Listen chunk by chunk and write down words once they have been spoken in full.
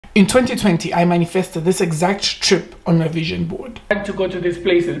In 2020, I manifested this exact trip on my vision board. I want to go to these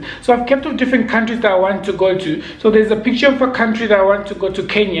places. So I've kept of different countries that I want to go to. So there's a picture of a country that I want to go to,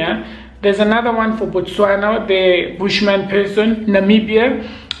 Kenya. There's another one for Botswana, the Bushman person, Namibia,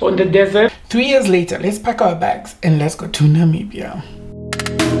 on the desert. 3 years later, let's pack our bags and let's go to Namibia.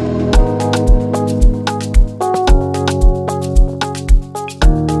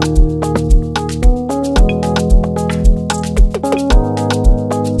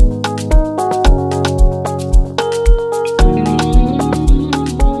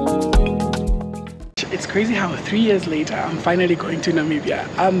 Crazy how 3 years later I'm finally going to Namibia.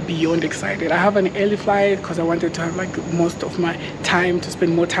 I'm beyond excited. I have an early flight because I wanted to have like most of my time to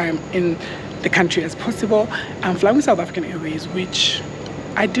spend more time in the country as possible. I'm flying with South African Airways, which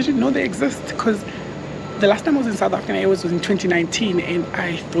I didn't know they exist because the last time I was in South African Airways was in 2019 and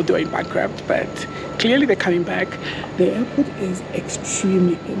I thought they were in bankrupt, but clearly they're coming back. The airport is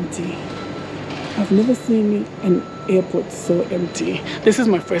extremely empty. I've never seen an airport so empty. This is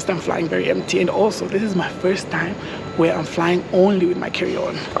my first time flying very empty, and also this is my first time where I'm flying only with my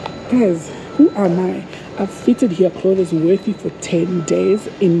carry-on. Guys, who am I? I've fitted here clothes worthy for 10 days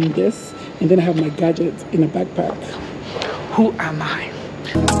in this, and then I have my gadgets in a backpack. Who am I?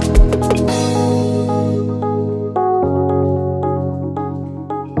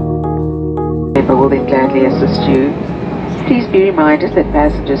 Member will then gladly assist you. Please be reminded that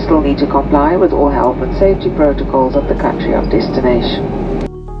passengers still need to comply with all health and safety protocols of the country of destination.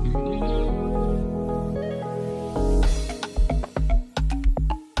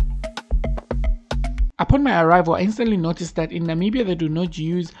 Upon my arrival, I instantly noticed that in Namibia they do not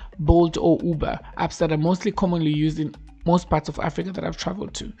use Bolt or Uber, apps that are mostly commonly used in most parts of Africa that I've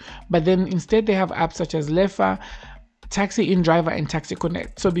traveled to. But then instead they have apps such as Lefa, Taxi In Driver and Taxi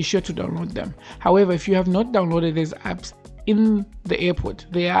Connect, so be sure to download them. However, if you have not downloaded these apps, in the airport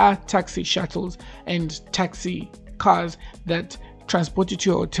there are taxi shuttles and taxi cars that transport you to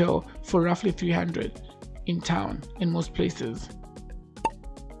your hotel for roughly 300 in town in most places.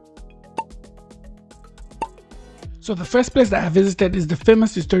 So the first place that I visited is the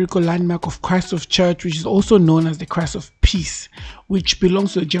famous historical landmark of Christ Church, which is also known as the Christ of Peace, which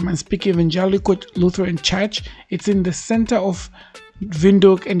belongs to the German-speaking Evangelical Lutheran Church. It's in the center of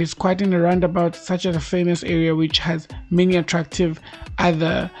Windhoek and it's quite in a roundabout, such a famous area which has many attractive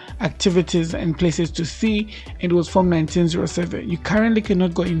other activities and places to see. It was from 1907. You currently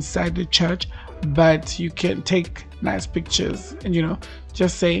cannot go inside the church, but you can take nice pictures and, you know,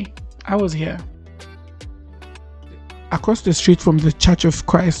 just say I was here. Across the street from the Church of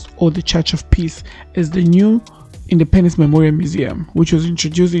Christ, or the Church of Peace, is the new Independence Memorial Museum, which was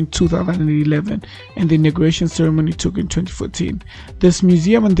introduced in 2011 and the inauguration ceremony took in 2014. This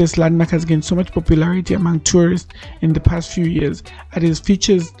museum and this landmark has gained so much popularity among tourists in the past few years, as it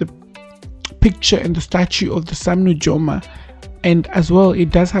features the picture and the statue of the Samnu Joma, and as well it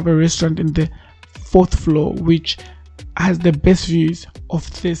does have a restaurant in the 4th floor which has the best views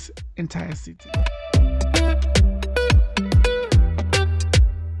of this entire city.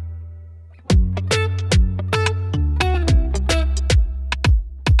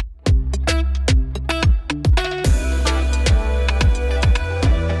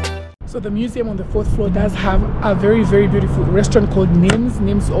 So the museum on the 4th floor does have a very, very beautiful restaurant called Nims.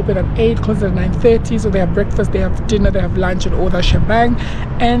 Nims open at 8, closes at 9:30. So they have breakfast, they have dinner, they have lunch and all that shebang.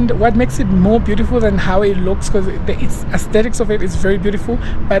 And what makes it more beautiful than how it looks, because its aesthetics of it is very beautiful,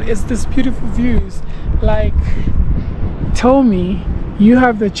 but it's this beautiful views. Like, tell me, you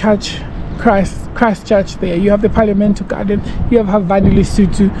have the church, Christ Church there, you have the Parliamentary garden, you have Havani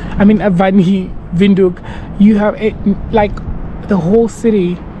Lesotho, Havani Windhoek, you have it, like the whole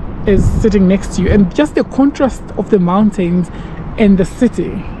city is sitting next to you, and just the contrast of the mountains and the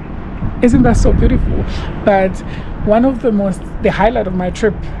city, isn't that so beautiful? But one of the highlight of my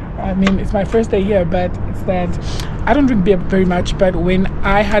trip, it's my first day here, but it's that I don't drink beer very much, but when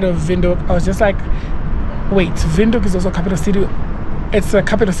I had a Windhoek, I was just like, wait, Windhoek is also a capital city. It's a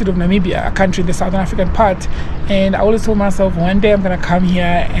capital city of Namibia, a country in the southern African part, and I always told myself one day I'm gonna come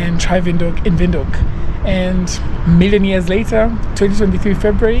here and try Windhoek in Windhoek. And a million years later, 2023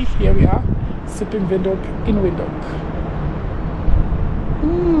 February, here we are, sipping Windhoek in Windhoek.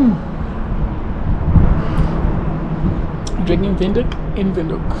 Drinking Windhoek in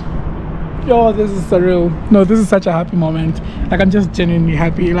Windhoek. Yo, this is surreal. No, this is such a happy moment. Like, I'm just genuinely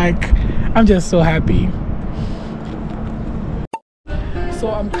happy. Like, I'm just so happy. So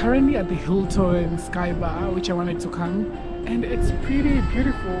I'm currently at the Hilton Sky Bar, which I wanted to come, and it's pretty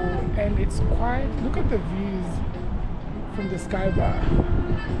beautiful and it's quiet. Look at the views from the Sky Bar.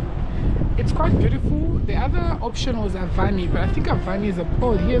 it's quite beautiful. The other option was Avani, but I think Avani is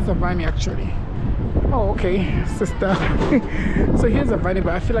oh, here's Avani actually. Oh, okay, sister. So here's Avani,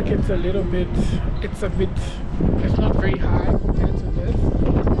 but I feel like it's not very high compared to this,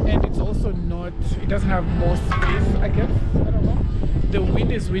 and it's also not, it doesn't have more space, I guess. I don't know. The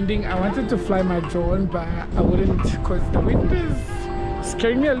wind is winding. I wanted to fly my drone, but I wouldn't because the wind is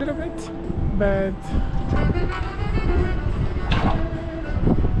scaring me a little bit, but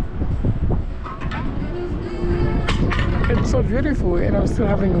it's so beautiful, and I'm still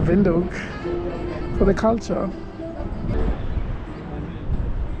having a Windhoek for the culture.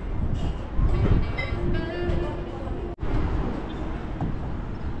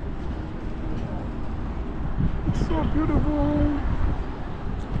 It's so beautiful.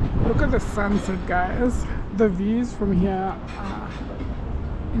 Look at the sunset, guys. The views from here are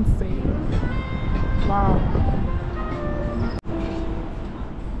insane. Wow.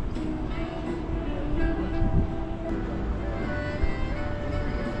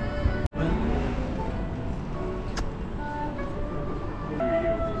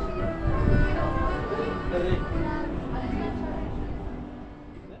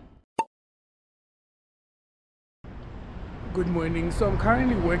 Good morning. So I'm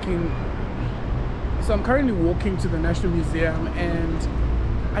currently walking to the National Museum, and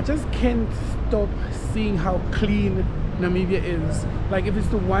I just can't stop seeing how clean Namibia is. Like, if it's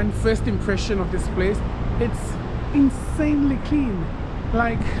the first impression of this place, it's insanely clean.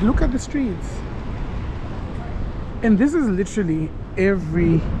 Like, look at the streets. And this is literally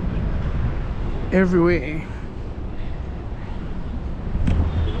everywhere.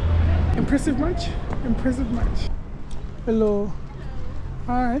 Impressive much? Impressive much. Hello.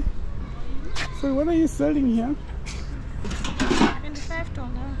 Hi. So what are you selling here? $25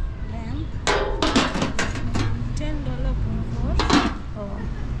 lamp, $10 pommes. Oh.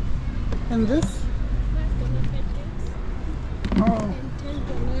 And this? $5 pancakes. Oh. And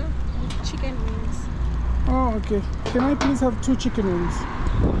 $10 chicken wings. Oh, okay. Can I please have 2 chicken wings?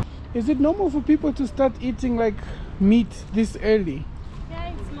 Is it normal for people to start eating like meat this early?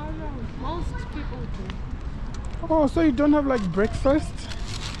 Yeah, it's normal. Most people do. Oh, so you don't have like breakfast?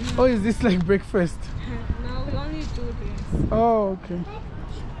 Or is this like breakfast? No, we only do this. Oh, okay.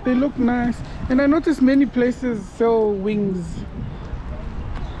 They look nice. And I noticed many places sell wings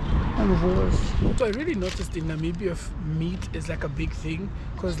and rolls. So I really noticed in Namibia meat is like a big thing,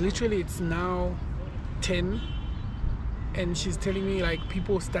 because literally it's now 10 and she's telling me like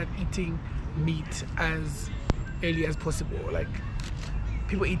people start eating meat as early as possible. Like,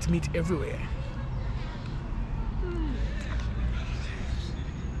 people eat meat everywhere.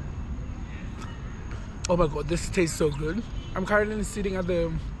 Oh my god, this tastes so good. I'm currently sitting at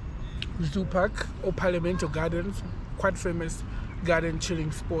the zoo park or Parliamentary Gardens, quite famous garden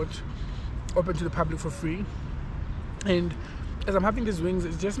chilling spot, open to the public for free. And as I'm having these wings,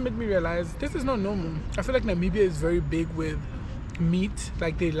 it just made me realize this is not normal. I feel like Namibia is very big with meat.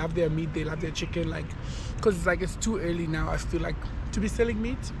 Like, they love their meat, they love their chicken. Like, because it's like it's too early now, I feel like, to be selling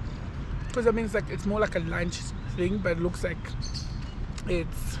meat. Because I mean, it's like it's more like a lunch thing, but it looks like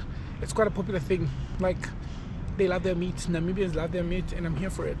it's quite a popular thing. Like, they love their meat. Namibians love their meat, and I'm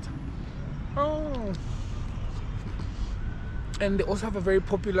here for it. Oh. And they also have a very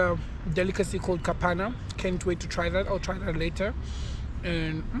popular delicacy called kapana. Can't wait to try that. I'll try that later.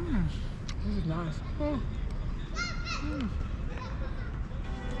 And this is nice. Oh.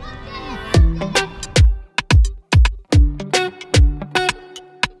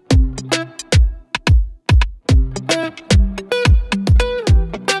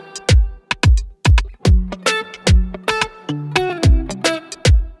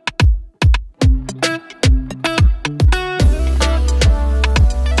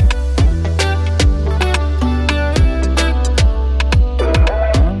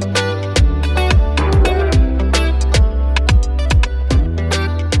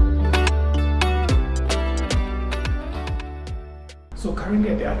 So currently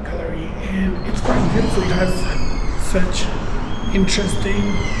at the art gallery, and it's quite beautiful. It has such interesting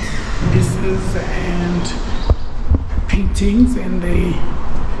pieces and paintings, and they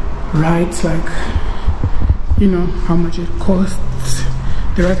write like, you know, how much it costs.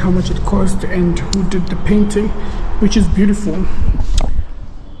 They write how much it cost and who did the painting, which is beautiful.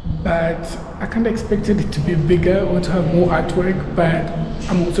 But I kind of expected it to be bigger or to have more artwork, but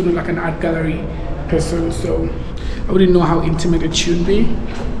I'm also not like an art gallery person, so I wouldn't know how intimate it should be.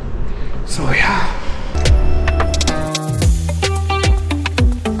 So yeah.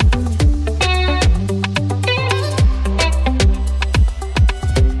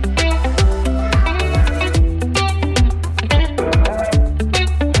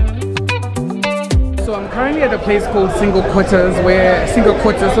 place called Single Quarters,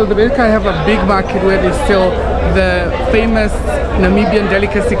 so they basically have a big market where they sell the famous Namibian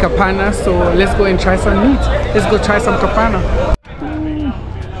delicacy kapana. So let's go and try some meat. Let's go try some kapana.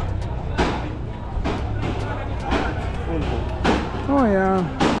 Oh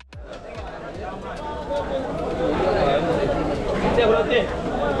yeah.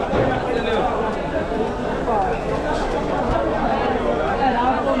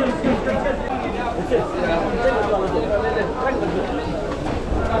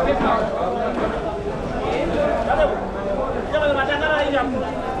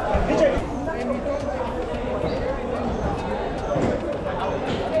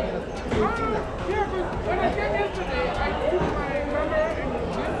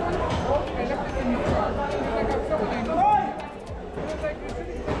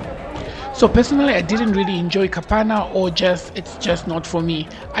 So personally, I didn't really enjoy kapana, or it's just not for me.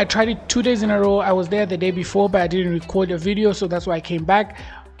 I tried it 2 days in a row. I was there the day before, but I didn't record a video, so that's why I came back,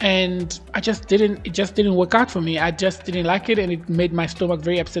 and it just didn't work out for me. I just didn't like it, and it made my stomach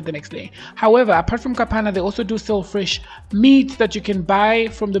very upset the next day. However, apart from kapana, they also do sell fresh meat that you can buy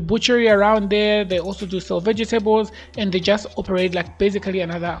from the butchery around there. They also do sell vegetables, and they just operate like basically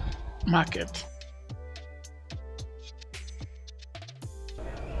another market.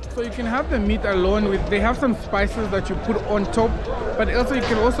 So you can have the meat alone they have some spices that you put on top, but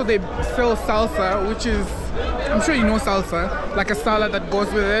also they sell salsa, which is, I'm sure you know salsa, like a salad that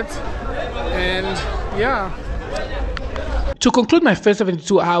goes with it, and yeah. To conclude my first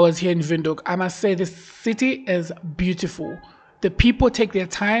 72 hours here in Windhoek, I must say this city is beautiful. The people take their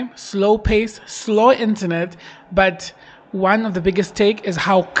time, slow pace, slow internet, but one of the biggest take is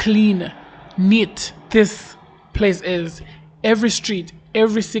how clean, neat this place is. Every street,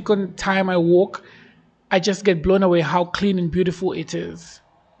 every single time I walk, I just get blown away how clean and beautiful it is.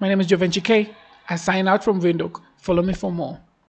 My name is Jovenchi K. I sign out from Windhoek. Follow me for more.